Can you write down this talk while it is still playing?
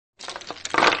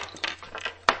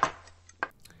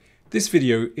This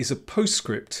video is a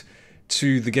postscript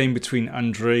to the game between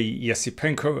Andrei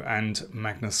Yesipenko and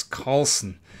Magnus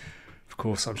Carlsen. Of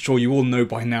course, I'm sure you all know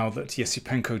by now that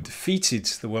Yesipenko defeated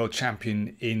the world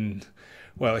champion in,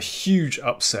 well, a huge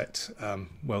upset.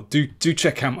 Well, do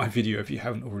check out my video if you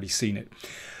haven't already seen it.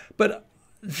 But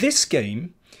this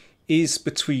game is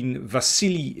between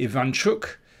Vasily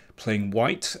Ivanchuk, playing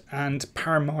white, and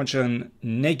Paramajan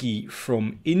Negi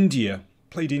from India,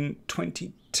 played in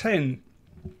 2010.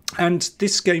 And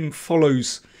this game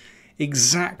follows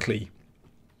exactly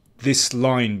this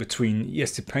line between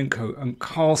Yesipenko and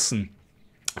Carlsen.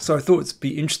 So I thought it'd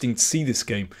be interesting to see this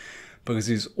game because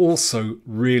it's also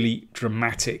really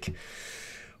dramatic.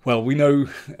 Well, we know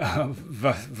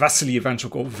Vasily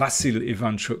Ivanchuk, or Vasil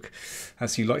Ivanchuk,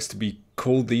 as he likes to be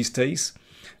called these days.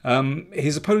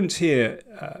 His opponent here,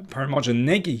 Paramajan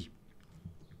Negi,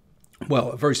 well,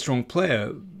 a very strong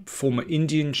player, former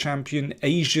Indian champion,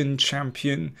 Asian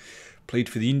champion, played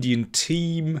for the Indian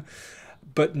team.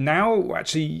 But now,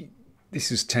 actually,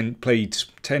 this is played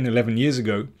 10, 11 years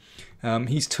ago.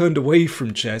 He's turned away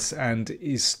from chess and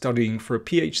is studying for a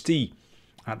PhD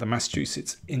at the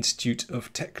Massachusetts Institute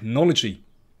of Technology.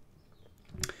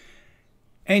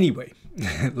 Anyway,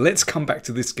 let's come back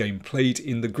to this game played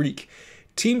in the Greek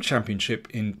Team Championship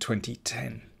in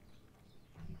 2010.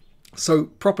 So,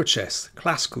 proper chess,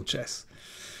 classical chess.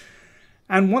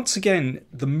 And once again,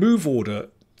 the move order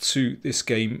to this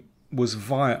game was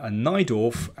via a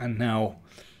Najdorf, and now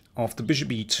after bishop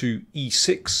e2,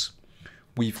 e6,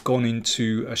 we've gone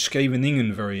into a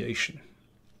Scheveningen variation.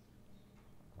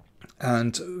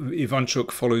 And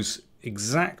Ivanchuk follows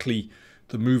exactly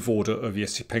the move order of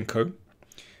Yesipenko.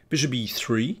 Bishop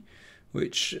e3,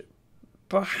 which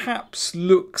perhaps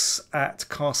looks at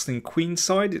castling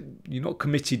queenside. You're not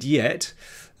committed yet.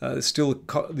 There's still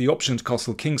the option to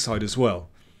castle kingside as well.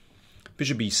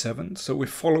 Bishop e7, so we're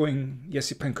following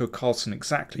Yesipenko Carlsen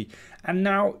exactly. And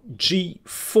now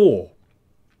g4.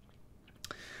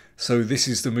 So this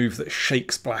is the move that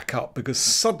shakes black up, because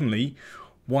suddenly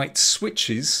white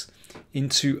switches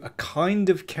into a kind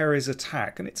of Keres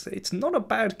attack. And it's not a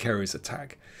bad Keres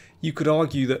attack. You could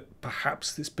argue that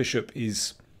perhaps this bishop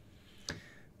is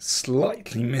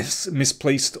slightly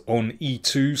misplaced on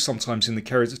e2, sometimes in the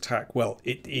Keres attack. Well,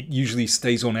 it usually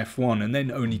stays on f1 and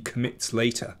then only commits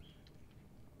later.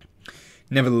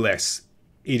 Nevertheless,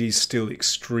 it is still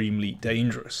extremely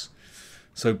dangerous.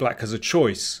 So black has a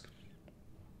choice.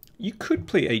 You could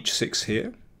play h6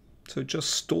 here, so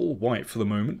just stall white for the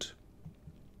moment.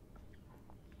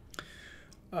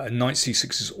 Knight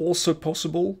c6 is also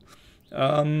possible.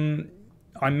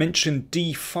 I mentioned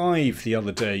d5 the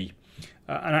other day.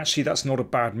 And actually, that's not a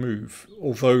bad move.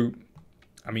 Although,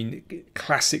 I mean,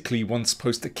 classically, one's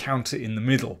supposed to counter in the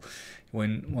middle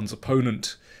when one's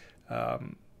opponent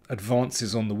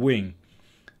advances on the wing.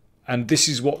 And this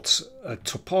is what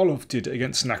Topalov did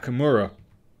against Nakamura.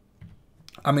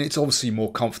 I mean, it's obviously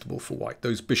more comfortable for white.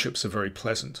 Those bishops are very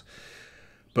pleasant.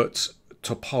 But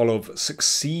Topalov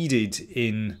succeeded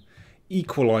in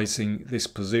equalizing this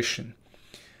position.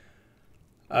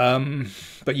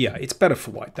 But yeah, it's better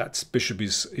for white. That bishop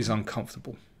is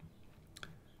uncomfortable.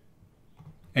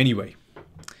 Anyway,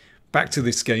 back to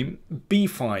this game.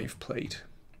 b5 played.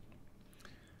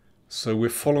 So we're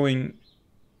following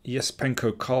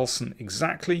Yesipenko Carlsen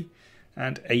exactly,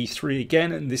 and a3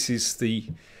 again, and this is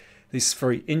this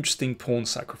very interesting pawn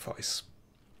sacrifice,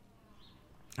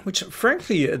 which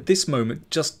frankly at this moment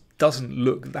just doesn't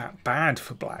look that bad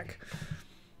for black.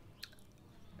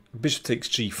 Bishop takes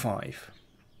g5.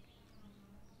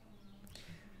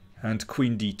 And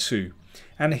queen d2.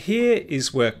 And here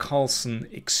is where Carlsen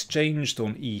exchanged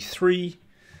on e3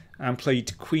 and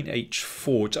played queen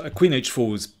h4. Queen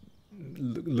h4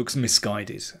 looks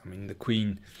misguided. I mean, the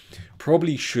queen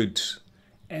probably should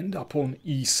end up on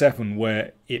e7,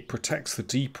 where it protects the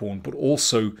d-pawn, but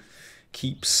also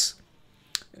keeps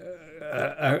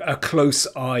a close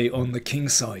eye on the king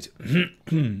side.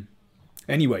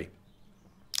 Anyway,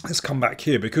 let's come back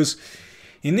here, because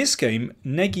in this game,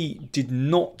 Negi did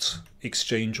not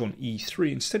exchange on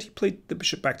e3. Instead, he played the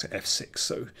bishop back to f6.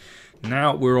 So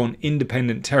now we're on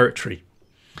independent territory.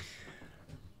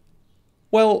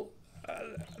 Well,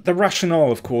 the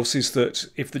rationale, of course, is that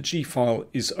if the g-file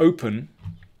is open,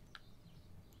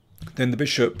 then the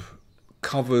bishop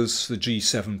covers the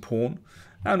g7 pawn.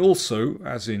 And also,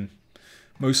 as in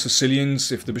most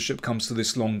Sicilians, if the bishop comes to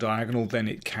this long diagonal, then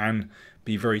it can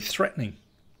be very threatening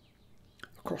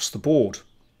across the board.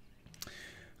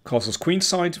 Castles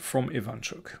queenside from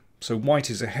Ivanchuk. So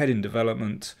white is ahead in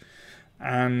development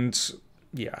and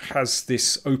yeah, has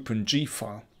this open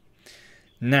g-file.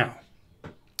 Now,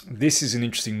 this is an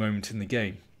interesting moment in the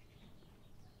game.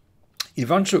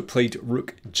 Ivanchuk played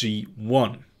rook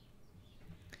g1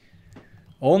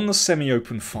 on the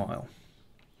semi-open file.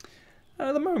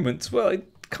 At the moment, well, it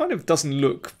kind of doesn't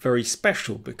look very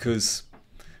special because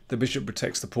the bishop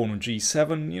protects the pawn on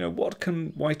g7. You know, what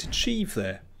can white achieve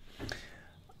there?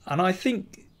 And I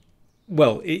think,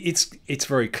 well, it's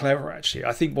very clever actually.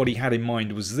 I think what he had in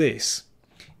mind was this.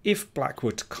 If black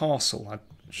were to castle, I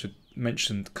should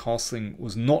mention castling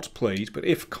was not played, but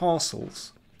if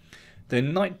castles,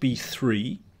 then knight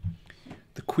b3,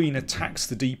 the queen attacks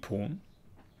the d-pawn,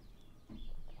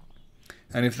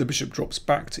 and if the bishop drops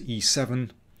back to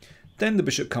e7, then the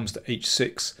bishop comes to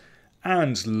h6,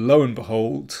 and lo and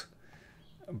behold,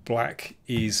 black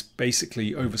is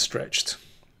basically overstretched.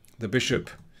 The bishop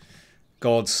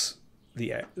guards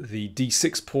the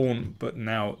d6 pawn, but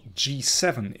now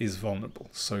g7 is vulnerable,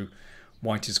 so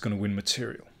white is going to win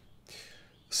material.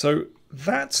 So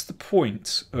that's the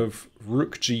point of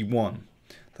rook g1,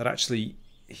 that actually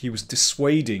he was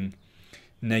dissuading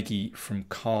Negi from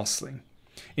castling.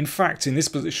 In fact, in this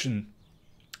position,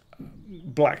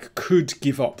 black could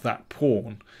give up that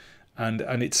pawn, and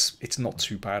it's not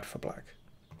too bad for black.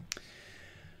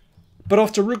 But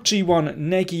after rook g1,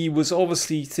 Negi was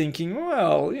obviously thinking,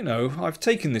 well, you know, I've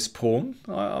taken this pawn.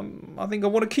 I think I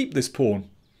want to keep this pawn.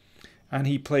 And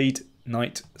he played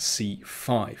knight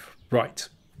c5. Right.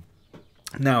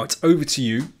 Now it's over to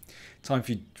you. Time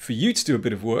for you to do a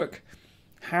bit of work.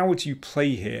 How would you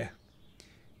play here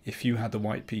if you had the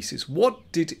white pieces?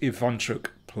 What did Ivanchuk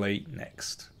play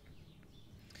next?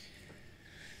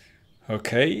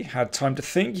 Okay, had time to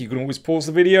think. You can always pause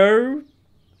the video.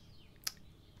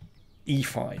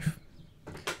 e5.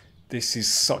 This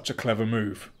is such a clever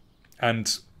move,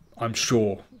 and I'm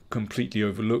sure completely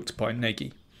overlooked by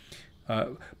Negi.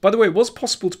 By the way, it was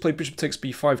possible to play bishop takes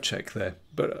b5 check there,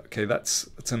 but okay, that's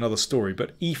another story.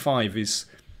 But e5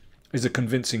 is a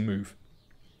convincing move.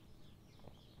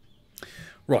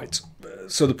 Right,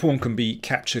 so the pawn can be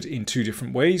captured in two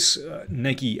different ways.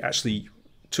 Negi actually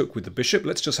took with the bishop.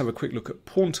 Let's just have a quick look at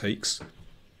pawn takes.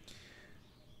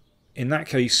 In that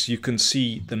case, you can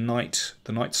see the knight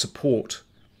support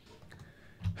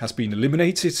has been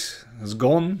eliminated, has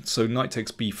gone. So knight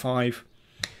takes b5,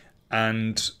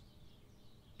 and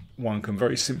one can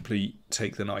very simply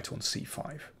take the knight on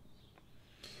c5.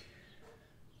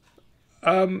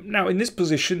 Now in this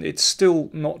position, it's still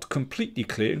not completely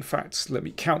clear. In fact, let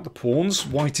me count the pawns.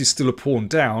 White is still a pawn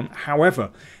down.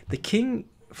 However, the king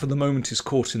for the moment is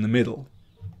caught in the middle,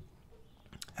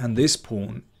 and this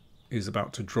pawn is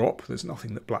about to drop. There's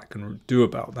nothing that black can do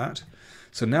about that.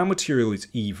 So now material is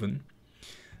even.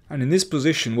 And in this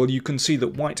position, well, you can see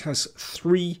that white has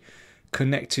three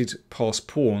connected passed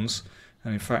pawns.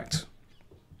 And in fact,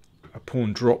 a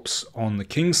pawn drops on the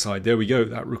king side. There we go,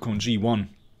 that rook on g1.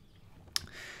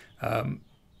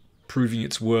 Proving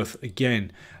its worth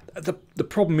again. The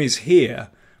problem is here,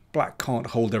 black can't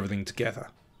hold everything together.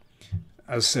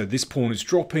 As I said, this pawn is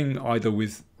dropping either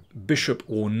with bishop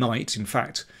or knight. In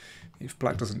fact, if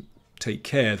black doesn't take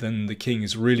care, then the king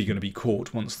is really going to be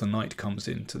caught once the knight comes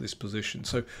into this position.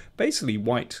 So basically,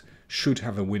 white should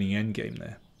have a winning endgame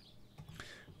there,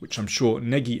 which I'm sure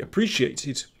Negi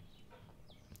appreciated,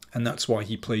 and that's why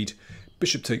he played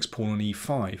bishop takes pawn on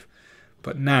e5.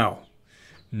 But now,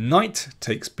 knight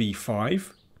takes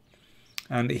b5,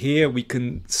 and here we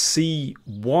can see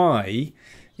why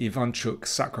Ivanchuk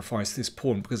sacrificed this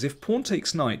pawn, because if pawn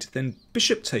takes knight, then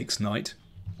bishop takes knight.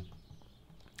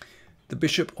 The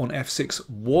bishop on f6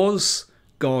 was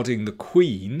guarding the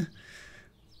queen,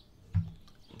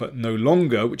 but no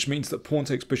longer, which means that pawn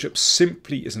takes bishop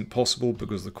simply isn't possible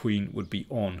because the queen would be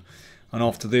on. And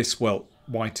after this, well,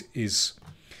 white is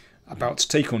about to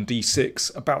take on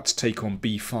d6, about to take on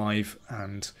b5,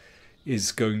 and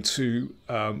is going to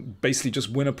basically just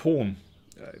win a pawn.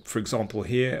 For example,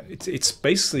 here, it's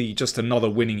basically just another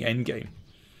winning endgame.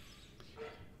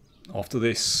 After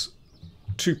this,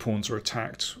 two pawns are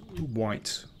attacked.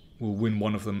 White will win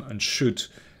one of them and should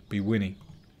be winning.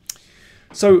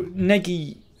 So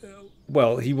Negi,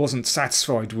 well, he wasn't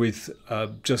satisfied with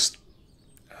just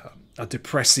a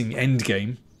depressing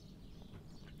endgame.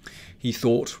 He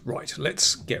thought, right,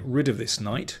 let's get rid of this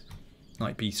knight.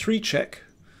 Knight b3 check.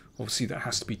 Obviously that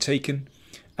has to be taken.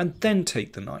 And then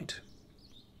take the knight.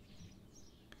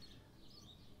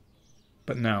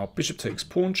 But now bishop takes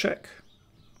pawn check.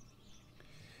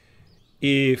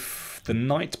 If the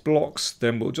knight blocks,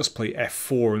 then we'll just play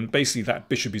f4, and basically that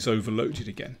bishop is overloaded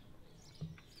again.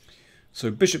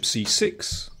 So bishop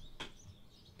c6,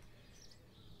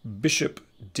 bishop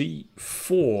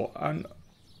d4, and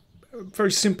a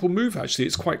very simple move actually.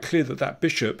 It's quite clear that that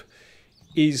bishop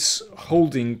is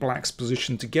holding black's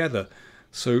position together.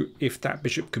 So if that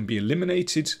bishop can be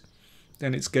eliminated,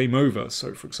 then it's game over.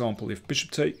 So for example, if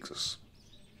bishop takes,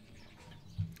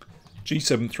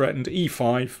 g7 threatened,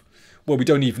 e5, well, we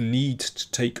don't even need to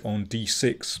take on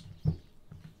d6.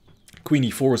 Queen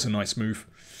e4 is a nice move.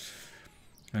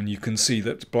 And you can see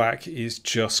that black is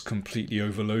just completely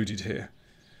overloaded here.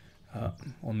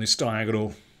 On this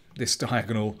diagonal,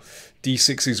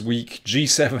 d6 is weak,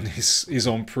 g7 is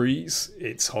on prees.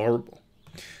 It's horrible.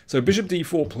 So bishop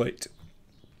d4 played.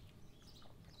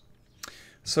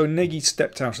 So Negi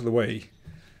stepped out of the way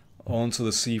onto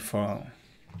the c file.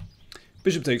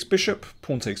 Bishop takes bishop,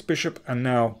 pawn takes bishop, and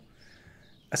now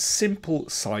a simple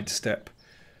sidestep.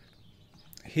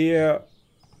 Here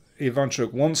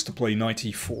Ivanchuk wants to play knight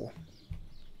e4.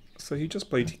 So he just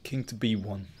played king to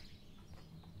b1.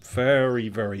 Very,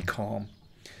 very calm.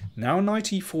 Now knight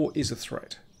e4 is a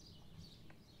threat.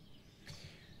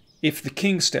 If the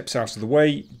king steps out of the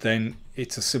way, then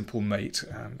it's a simple mate.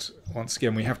 And once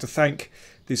again, we have to thank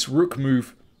this rook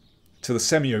move to the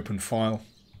semi-open file.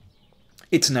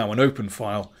 It's now an open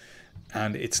file,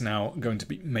 and it's now going to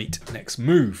be mate next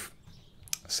move.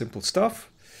 Simple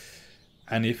stuff.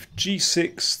 And if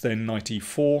g6, then knight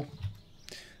e4.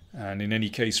 And in any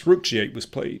case, rook g8 was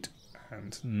played.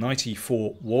 And knight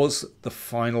e4 was the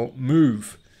final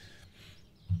move.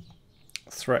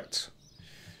 Threat.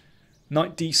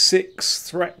 Knight d6,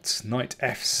 threat. Knight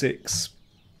f6.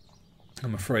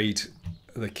 I'm afraid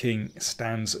the king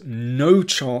stands no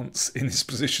chance in this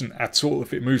position at all.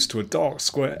 If it moves to a dark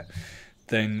square,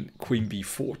 then queen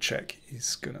b4 check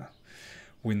is going to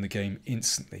win the game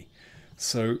instantly.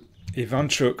 So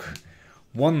Ivanchuk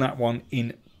won that one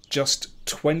in just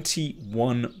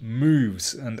 21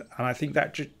 moves, and I think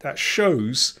that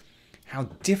shows how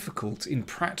difficult in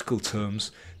practical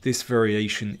terms this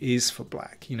variation is for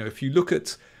black. You know, if you look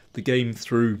at the game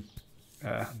through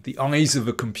the eyes of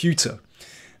a computer,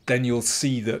 then you'll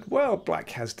see that, well,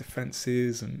 black has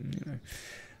defenses, and you know,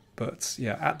 but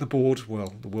yeah, at the board,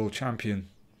 well, the world champion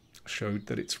showed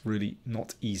that it's really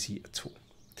not easy at all.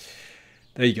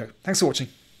 There you go. Thanks for watching.